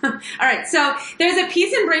 All right, so there's a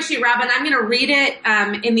piece in Breshit Rabbah, and I'm going to read it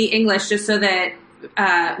in the English just so that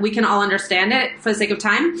we can all understand it for the sake of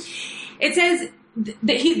time. It says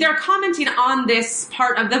that they're commenting on this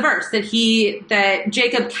part of the verse, that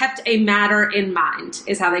Jacob kept a matter in mind,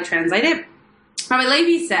 is how they translate it. Rabbi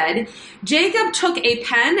Levi said, Jacob took a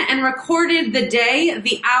pen and recorded the day,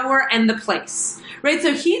 the hour, and the place. Right?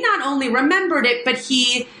 So he not only remembered it, but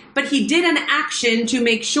he did an action to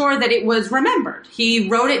make sure that it was remembered. He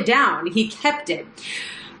wrote it down. He kept it.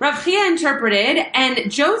 Rav Chia interpreted,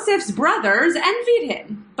 and Joseph's brothers envied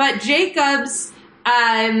him. But Jacob's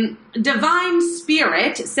divine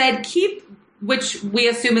spirit said, which we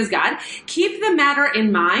assume is God, keep the matter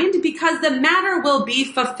in mind because the matter will be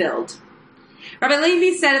fulfilled. Rabbi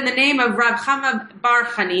Levi said in the name of Rabbi Chama bar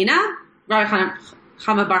Chanina,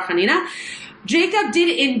 Jacob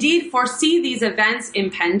did indeed foresee these events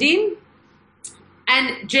impending.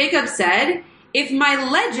 And Jacob said, if my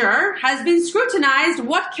ledger has been scrutinized,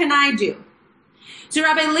 what can I do? So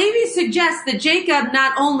Rabbi Levi suggests that Jacob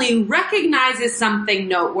not only recognizes something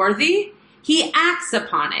noteworthy, he acts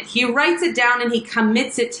upon it. He writes it down and he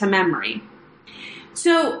commits it to memory.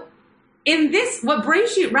 So in this, what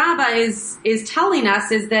Breshit Rabbah is telling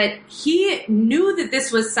us is that he knew that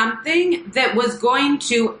this was something that was going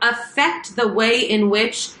to affect the way in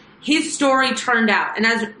which his story turned out. And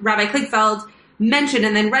as Rabbi Kligfeld mentioned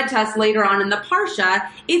and then read to us later on in the Parsha,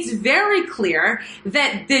 it's very clear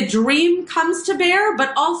that the dream comes to bear,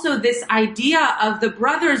 but also this idea of the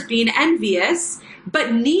brothers being envious,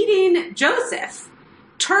 but needing Joseph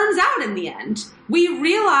turns out in the end. We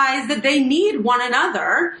realize that they need one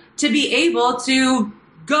another to be able to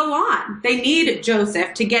go on. They need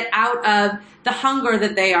Joseph to get out of the hunger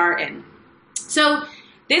that they are in. So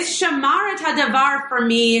this Shamar et Hadavar for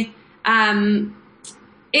me,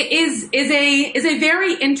 it is a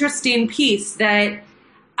very interesting piece that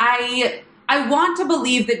I want to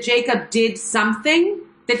believe that Jacob did something,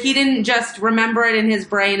 that he didn't just remember it in his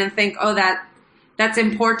brain and think, oh, that's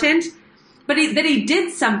important, but that he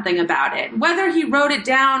did something about it. Whether he wrote it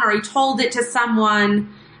down or he told it to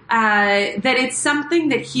someone, that it's something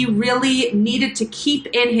that he really needed to keep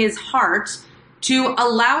in his heart to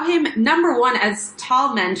allow him, number one, as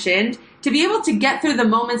Tal mentioned, to be able to get through the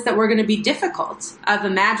moments that were going to be difficult, of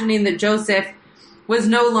imagining that Joseph was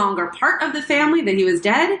no longer part of the family, that he was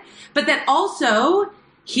dead, but that also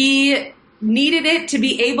he needed it to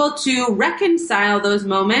be able to reconcile those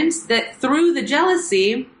moments, that through the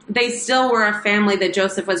jealousy, they still were a family that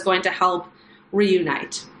Joseph was going to help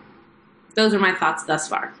reunite. Those are my thoughts thus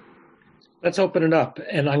far. Let's open it up.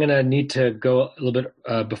 And I'm going to need to go a little bit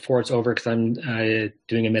before it's over because I'm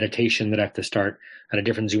doing a meditation that I have to start on a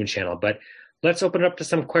different Zoom channel. But let's open it up to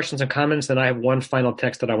some questions and comments. Then I have one final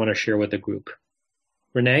text that I want to share with the group.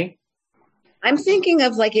 Renee? I'm thinking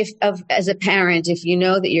of as a parent, if you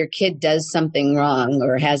know that your kid does something wrong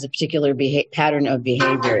or has a particular pattern of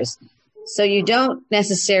behaviors, so you don't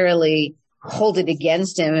necessarily hold it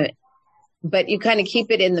against him, but you kind of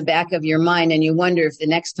keep it in the back of your mind and you wonder if the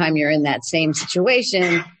next time you're in that same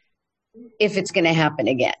situation, if it's going to happen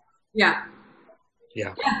again. Yeah.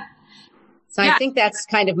 So I think that's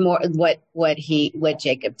kind of more what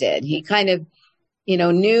Jacob did. He kind of,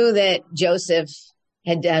 knew that Joseph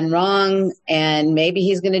had done wrong and maybe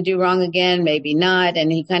he's going to do wrong again, maybe not.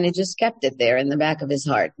 And he kind of just kept it there in the back of his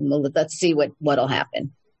heart. Well, let's see what'll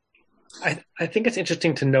happen. I think it's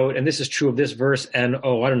interesting to note, and this is true of this verse and,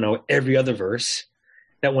 every other verse,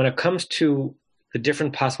 that when it comes to the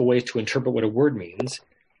different possible ways to interpret what a word means,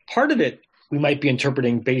 part of it we might be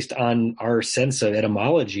interpreting based on our sense of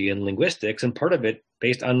etymology and linguistics, and part of it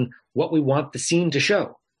based on what we want the scene to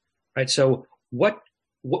show, right? So what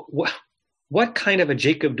kind of a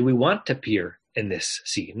Jacob do we want to appear in this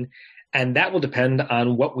scene? And that will depend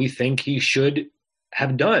on what we think he should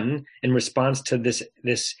have done in response to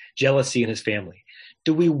this jealousy in his family.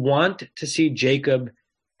 Do we want to see Jacob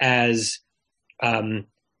as shamaring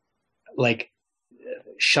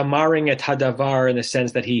et hadavar, in the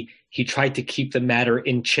sense that he tried to keep the matter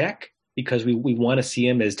in check because we want to see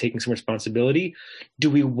him as taking some responsibility? Do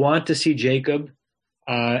we want to see Jacob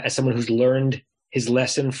as someone who's learned his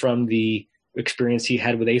lesson from the experience he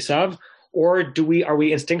had with Esav? Or are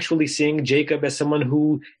we instinctually seeing Jacob as someone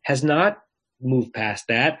who has not moved past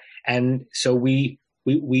that? And so we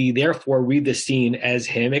therefore read the scene as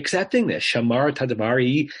him accepting this. Shamar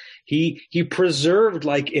Tadavar, he preserved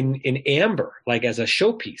like in amber, like as a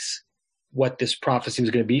showpiece, what this prophecy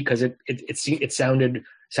was going to be because it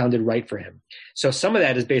sounded right for him. So some of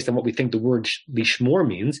that is based on what we think the word lishmor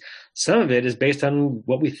means. Some of it is based on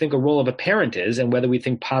what we think a role of a parent is and whether we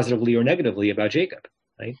think positively or negatively about Jacob,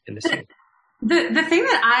 right? In the scene. The thing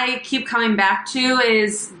that I keep coming back to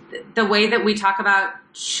is the way that we talk about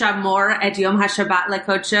Shamor et Yom HaShabbat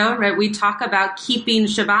Lekodsho, right? We talk about keeping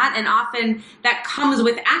Shabbat, and often that comes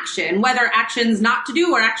with action, whether actions not to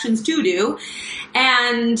do or actions to do.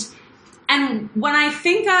 And when I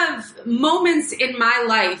think of moments in my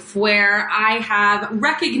life where I have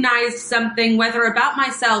recognized something, whether about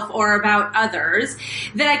myself or about others,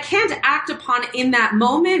 that I can't act upon in that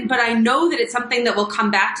moment, but I know that it's something that will come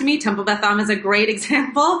back to me. Temple Beth Am is a great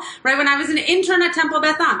example, right? When I was an intern at Temple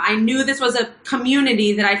Beth Am, I knew this was a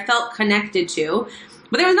community that I felt connected to.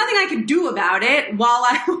 But there was nothing I could do about it while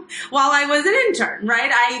I was an intern, right?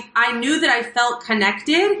 I knew that I felt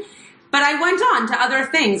connected. But I went on to other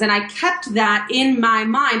things, and I kept that in my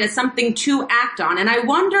mind as something to act on. And I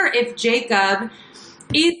wonder if Jacob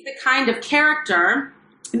is the kind of character,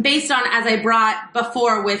 based on, as I brought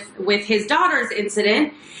before with his daughter's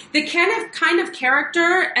incident, the kind of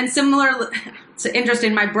character, and similar, it's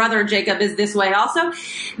interesting, my brother Jacob is this way also,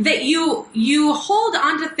 that you hold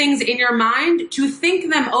onto things in your mind to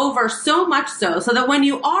think them over so much so that when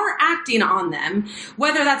you are acting on them,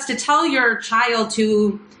 whether that's to tell your child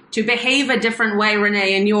to behave a different way,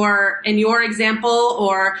 Renee, in your example,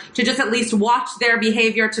 or to just at least watch their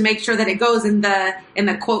behavior to make sure that it goes in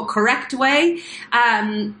the quote correct way,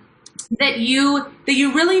 that you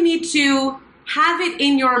really need to have it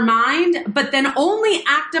in your mind, but then only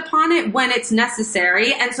act upon it when it's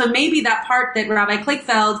necessary. And so maybe that part that Rabbi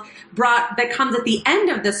Kligfeld brought that comes at the end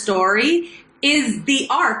of the story is the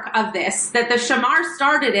arc of this, that the Shamar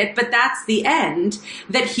started it, but that's the end,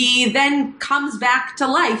 that he then comes back to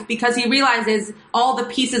life because he realizes all the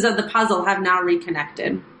pieces of the puzzle have now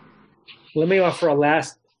reconnected. Let me offer a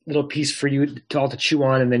last little piece for you all to chew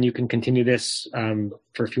on, and then you can continue this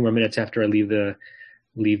for a few more minutes after I leave the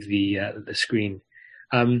screen.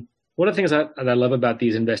 One of the things that I love about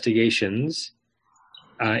these investigations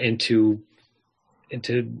into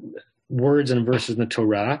words and verses in the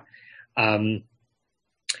Torah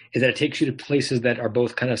is that it takes you to places that are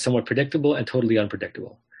both kind of somewhat predictable and totally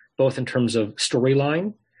unpredictable, both in terms of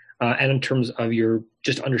storyline and in terms of your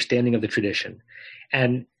just understanding of the tradition.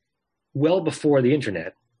 And well before the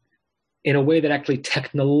internet, in a way that actually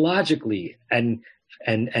technologically and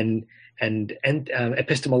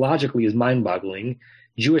epistemologically is mind-boggling,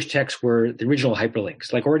 Jewish texts were the original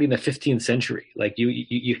hyperlinks. Like already in the 15th century, like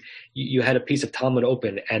you had a piece of Talmud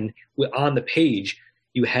open, and on the page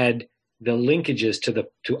you had the linkages to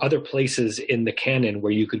other places in the canon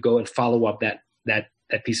where you could go and follow up that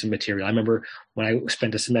piece of material. I remember when I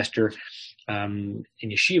spent a semester in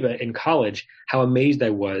yeshiva in college, how amazed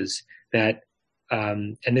I was that,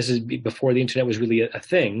 and this is before the internet was really a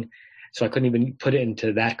thing, so I couldn't even put it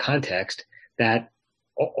into that context, that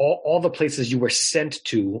all the places you were sent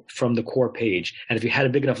to from the core page, and if you had a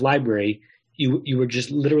big enough library, you were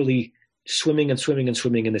just literally swimming and swimming and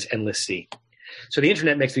swimming in this endless sea. So the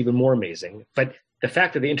internet makes it even more amazing, but the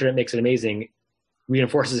fact that the internet makes it amazing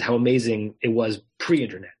reinforces how amazing it was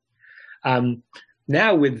pre-internet.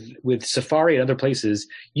 Now with Safari and other places,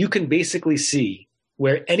 you can basically see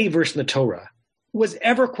where any verse in the Torah was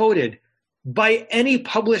ever quoted by any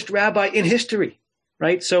published rabbi in history,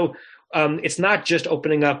 right? So it's not just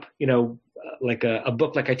opening up, like a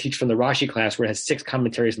book like I teach from the Rashi class where it has 6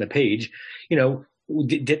 commentaries on the page.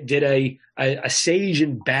 Did a sage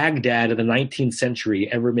in Baghdad of the 19th century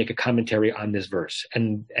ever make a commentary on this verse?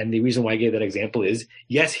 And the reason why I gave that example is,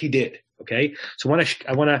 yes, he did. Okay, so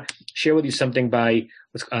I want to share with you something by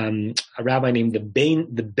a rabbi named the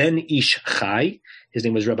Ben Ish Chai. His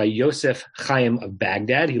name was Rabbi Yosef Chaim of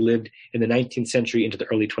Baghdad. He lived in the 19th century into the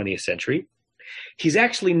early 20th century. He's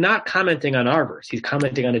actually not commenting on our verse. He's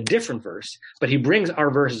commenting on a different verse, but he brings our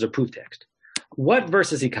verse as a proof text. What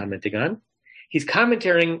verse is he commenting on? He's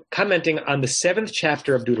commenting on the 7th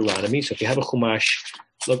chapter of Deuteronomy. So if you have a Chumash,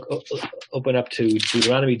 open up to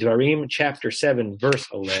Deuteronomy Dvarim, chapter 7, verse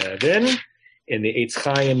 11. In the Eitz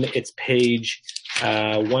Chaim, it's page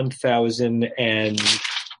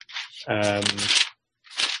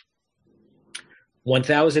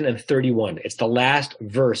 1031. It's the last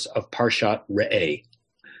verse of Parshat Re'eh.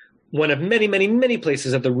 One of many, many, many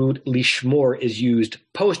places that the root lishmor is used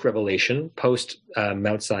post-revelation,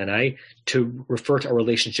 post-Mount Sinai, to refer to our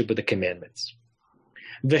relationship with the commandments.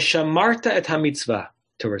 V'shamarta et ha-mitzvah,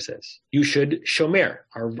 Torah says. You should shomer,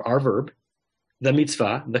 our verb, the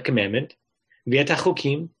mitzvah, the commandment, v'et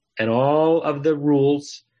ha-chukim, and all of the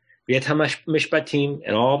rules, v'et hamishpatim,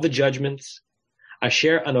 and all the judgments,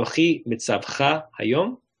 asher anochi mitzavcha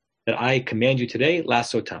hayom, that I command you today,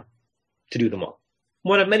 lasotam, to do them all.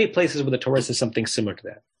 One of many places where the Torah says something similar to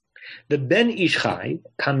that. The Ben Ish Chai,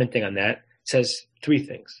 commenting on that, says two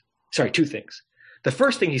things. The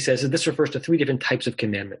first thing he says is this refers to three different types of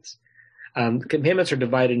commandments. Commandments are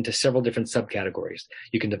divided into several different subcategories.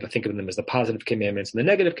 You can think of them as the positive commandments and the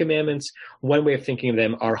negative commandments. One way of thinking of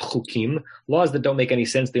them are chukim, laws that don't make any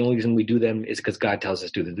sense. The only reason we do them is because God tells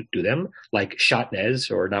us to do them, like shatnez,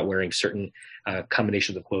 or not wearing certain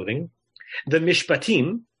combinations of clothing. The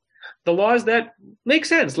mishpatim, the laws that make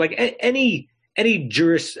sense, like any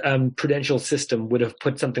jurisprudential system would have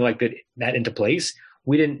put something like that into place.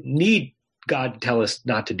 We didn't need God to tell us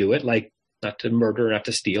not to do it, like not to murder, not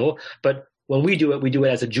to steal. But when we do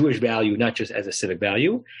it as a Jewish value, not just as a civic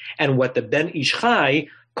value. And what the Ben Ish Chai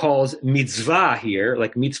calls mitzvah here,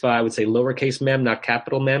 like mitzvah, I would say lowercase mem, not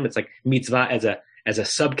capital mem. It's like mitzvah as a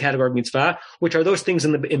subcategory of mitzvah, which are those things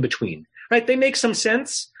in between, right? They make some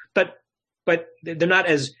sense, but they're not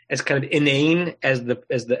as kind of inane as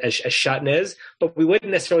shatnez, but we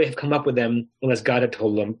wouldn't necessarily have come up with them unless God had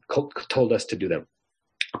told us to do them.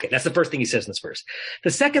 Okay, that's the first thing he says in this verse. The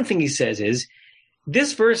second thing he says is,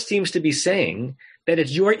 this verse seems to be saying that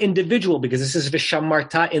it's your individual, because this is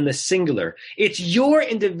vishamarta in the singular. It's your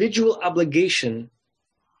individual obligation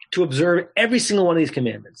to observe every single one of these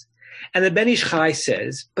commandments. And the Ben Ish Chai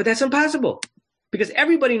says, but that's impossible. Because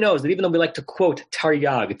everybody knows that even though we like to quote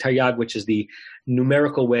Taryag, which is the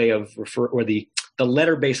numerical way of the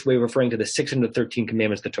letter-based way of referring to the 613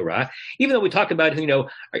 commandments of the Torah, even though we talk about,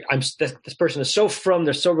 this person is so frum,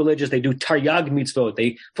 they're so religious, they do Taryag mitzvot,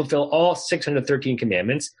 they fulfill all 613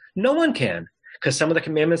 commandments, no one can, because some of the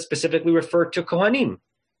commandments specifically refer to Kohanim.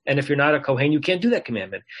 And if you're not a Kohen, you can't do that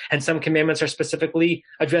commandment. And some commandments are specifically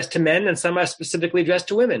addressed to men, and some are specifically addressed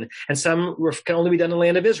to women, and some can only be done in the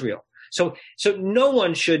land of Israel. So no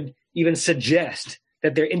one should even suggest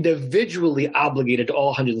that they're individually obligated to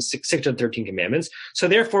all 613 commandments. So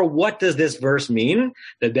therefore, what does this verse mean?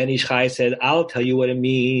 The Ben Ish Chai said, I'll tell you what it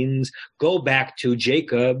means. Go back to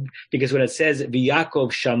Jacob, because when it says,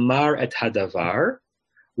 V'Yakov shamar et hadavar,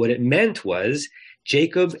 what it meant was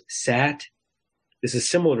Jacob sat, this is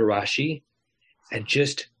similar to Rashi, and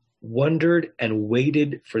just wondered and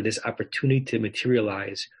waited for this opportunity to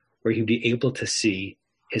materialize where he'd be able to see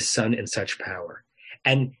his son in such power.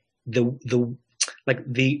 And the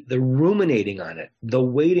ruminating on it, the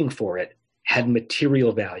waiting for it, had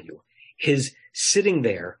material value. His sitting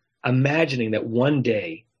there, imagining that one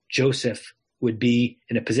day Joseph would be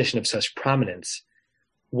in a position of such prominence,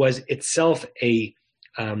 was itself a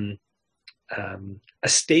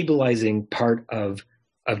stabilizing part of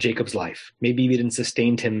Jacob's life. Maybe even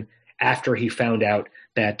sustained him after he found out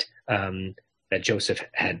that Joseph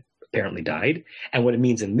had apparently died. And what it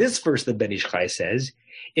means in this verse, the Ben Ish Chai says,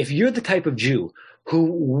 if you're the type of Jew who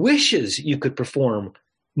wishes you could perform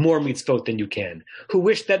more mitzvot than you can, who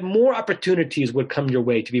wish that more opportunities would come your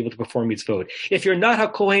way to be able to perform mitzvot, if you're not a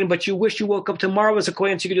Kohen, but you wish you woke up tomorrow as a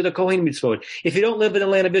Kohen so you could do the Kohen mitzvot, if you don't live in the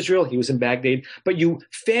land of Israel, he was in Baghdad, but you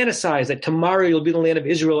fantasize that tomorrow you'll be in the land of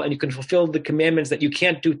Israel and you can fulfill the commandments that you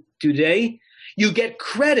can't do today, you get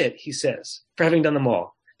credit, he says, for having done them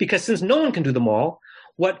all. Because since no one can do them all,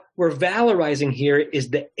 what we're valorizing here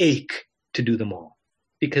is the ache to do them all.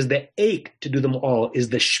 Because the ache to do them all is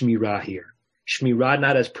the shmirah here. Shmirah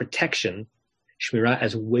not as protection, shmirah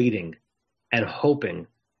as waiting and hoping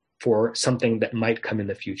for something that might come in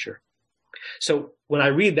the future. So when I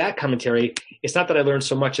read that commentary, it's not that I learned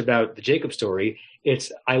so much about the Jacob story,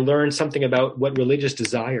 it's I learned something about what religious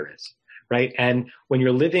desire is, right? And when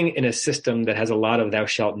you're living in a system that has a lot of thou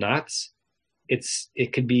shalt nots,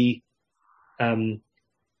 it could be,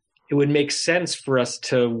 it would make sense for us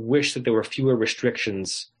to wish that there were fewer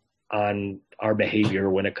restrictions on our behavior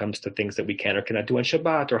when it comes to things that we can or cannot do on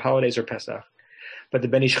Shabbat or holidays or Pesach. But the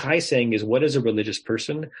Ben Ish Chai saying is, what is a religious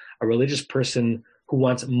person? A religious person who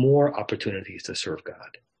wants more opportunities to serve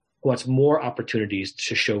God, who wants more opportunities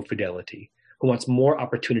to show fidelity, who wants more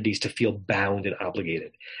opportunities to feel bound and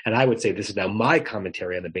obligated. And I would say, this is now my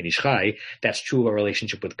commentary on the Ben Ish Chai, that's true of our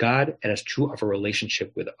relationship with God, and it's true of our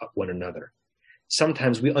relationship with one another.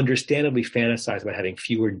 Sometimes we understandably fantasize about having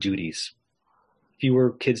fewer duties,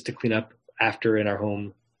 fewer kids to clean up after in our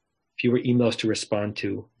home, fewer emails to respond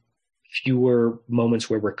to, fewer moments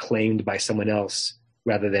where we're claimed by someone else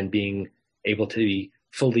rather than being able to be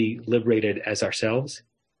fully liberated as ourselves.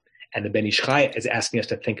 And the Ben Ish Chai is asking us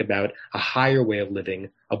to think about a higher way of living,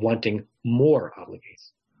 of wanting more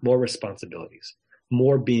obligations, more responsibilities,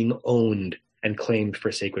 more being owned and claimed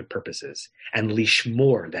for sacred purposes, and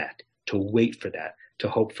lishmor that, to wait for that,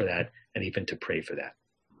 hope for that and even to pray for that.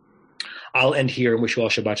 I'll end here and wish you all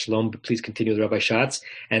Shabbat Shalom, but please continue with Rabbi Schatz.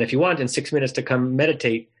 And if you want, in 6 minutes to come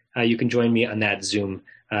meditate, you can join me on that Zoom.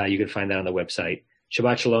 You can find that on the website.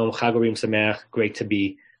 Shabbat Shalom, Chag Urim Sameach. Great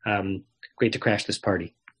to crash this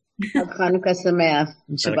party. Chanukah Sameach.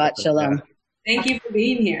 Shabbat Shalom. Thank you for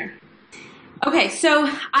being here. Okay, so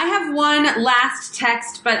I have one last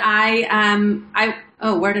text, but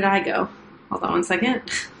where did I go? Hold on one second.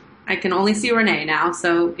 I can only see Renee now,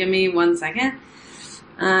 so give me 1 second.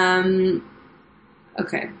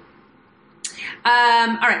 Okay.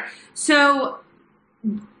 All right. So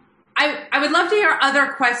I would love to hear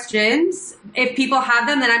other questions. If people have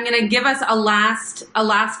them, then I'm going to give us a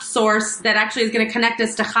last source that actually is going to connect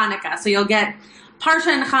us to Hanukkah. So you'll get Parsha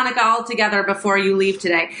and Hanukkah all together before you leave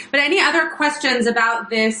today. But any other questions about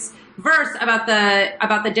this verse, about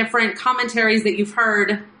the different commentaries that you've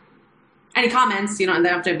heard? Any comments? They don't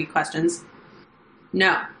have to be questions.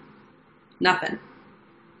 No. Nothing.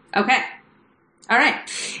 Okay. All right.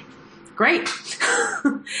 Great.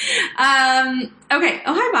 Okay.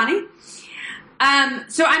 Oh, hi, Bonnie.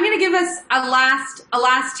 So I'm going to give us a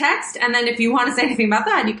last text, and then if you want to say anything about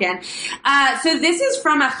that, you can. So this is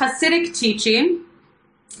from a Hasidic teaching,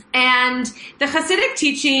 and the Hasidic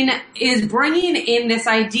teaching is bringing in this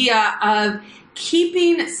idea of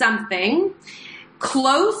keeping something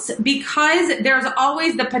close because there's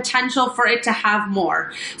always the potential for it to have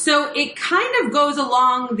more. So it kind of goes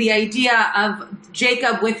along the idea of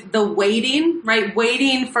Jacob with the waiting, right?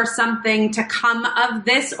 Waiting for something to come of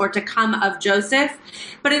this or to come of Joseph.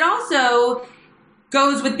 But it also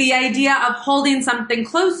goes with the idea of holding something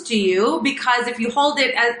close to you, because if you hold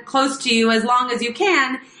it as close to you as long as you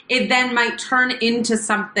can, it then might turn into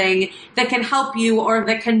something that can help you or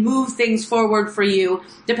that can move things forward for you,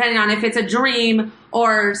 depending on if it's a dream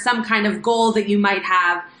or some kind of goal that you might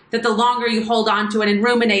have, that the longer you hold on to it and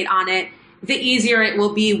ruminate on it, the easier it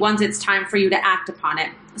will be once it's time for you to act upon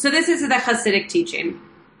it. So this is the Hasidic teaching.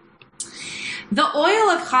 The oil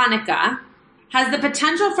of Hanukkah has the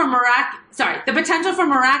potential for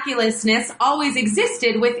miraculousness always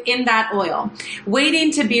existed within that oil, waiting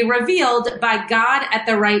to be revealed by God at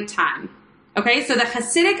the right time. Okay, so the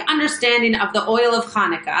Hasidic understanding of the oil of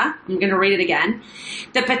Hanukkah, I'm going to read it again.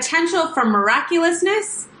 The potential for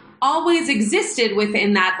miraculousness always existed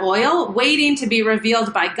within that oil, waiting to be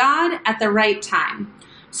revealed by God at the right time.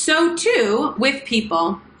 So too with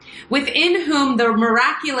people, within whom the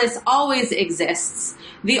miraculous always exists.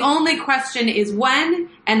 The only question is when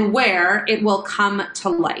and where it will come to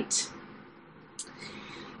light.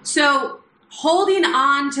 So holding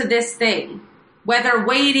on to this thing, whether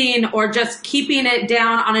waiting or just keeping it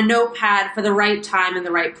down on a notepad for the right time and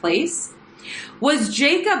the right place, was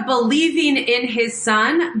Jacob believing in his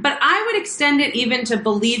son, but I would extend it even to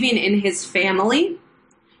believing in his family,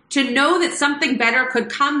 to know that something better could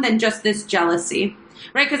come than just this jealousy,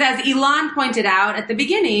 right? Because as Elon pointed out at the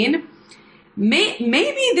beginning,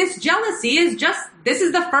 maybe this jealousy is just, this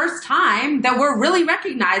is the first time that we're really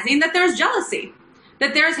recognizing that there's jealousy,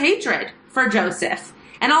 that there's hatred for Joseph.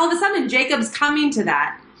 And all of a sudden, Jacob's coming to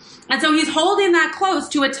that. And so he's holding that close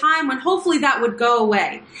to a time when hopefully that would go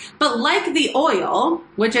away. But like the oil,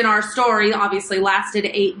 which in our story obviously lasted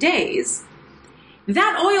 8 days,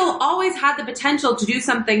 that oil always had the potential to do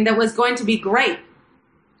something that was going to be great.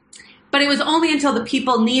 But it was only until the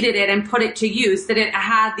people needed it and put it to use that it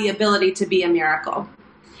had the ability to be a miracle.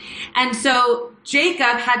 And so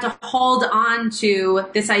Jacob had to hold on to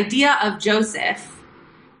this idea of Joseph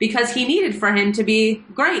because he needed for him to be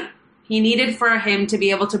great. He needed for him to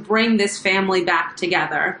be able to bring this family back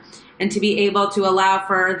together and to be able to allow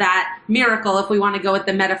for that miracle, if we want to go with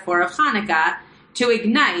the metaphor of Hanukkah, to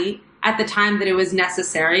ignite at the time that it was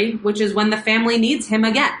necessary, which is when the family needs him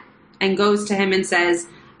again and goes to him and says,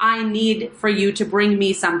 I need for you to bring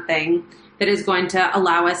me something that is going to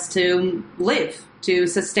allow us to live, to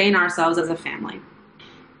sustain ourselves as a family.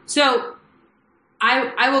 So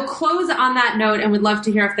I will close on that note and would love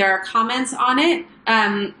to hear if there are comments on it.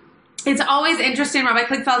 It's always interesting, Rabbi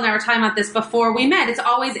Kligfeld and I were talking about this before we met, it's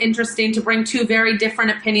always interesting to bring two very different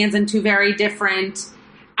opinions and two very different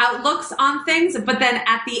outlooks on things, but then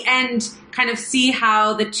at the end kind of see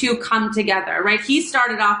how the two come together, right? He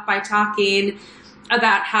started off by talking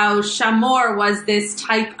about how Shamor was this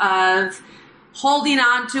type of holding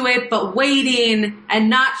on to it, but waiting and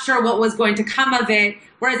not sure what was going to come of it.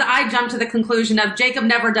 Whereas I jumped to the conclusion of Jacob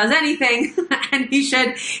never does anything and he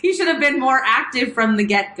should have been more active from the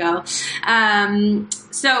get-go.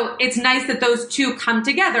 So it's nice that those two come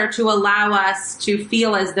together to allow us to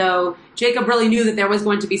feel as though Jacob really knew that there was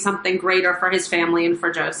going to be something greater for his family and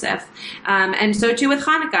for Joseph. And so too with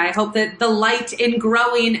Hanukkah. I hope that the light in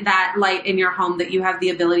growing that light in your home, that you have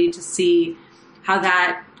the ability to see how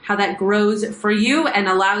that grows for you and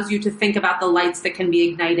allows you to think about the lights that can be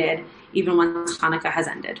ignited even when Hanukkah has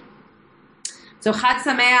ended. So Chag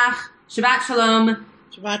Sameach, Shabbat Shalom.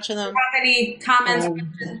 Shabbat Shalom. If you have any comments,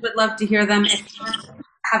 would love to hear them. If not,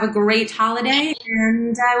 have a great holiday,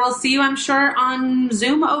 and I will see you, I'm sure, on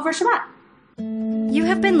Zoom over Shabbat. You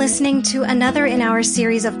have been listening to another in our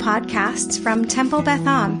series of podcasts from Temple Beth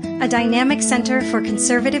Am, a dynamic center for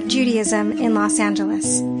conservative Judaism in Los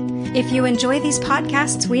Angeles. If you enjoy these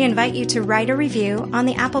podcasts, we invite you to write a review on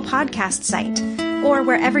the Apple Podcast site or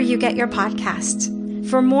wherever you get your podcasts.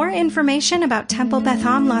 For more information about Temple Beth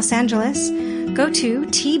Am Los Angeles, go to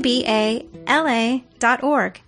tbala.org.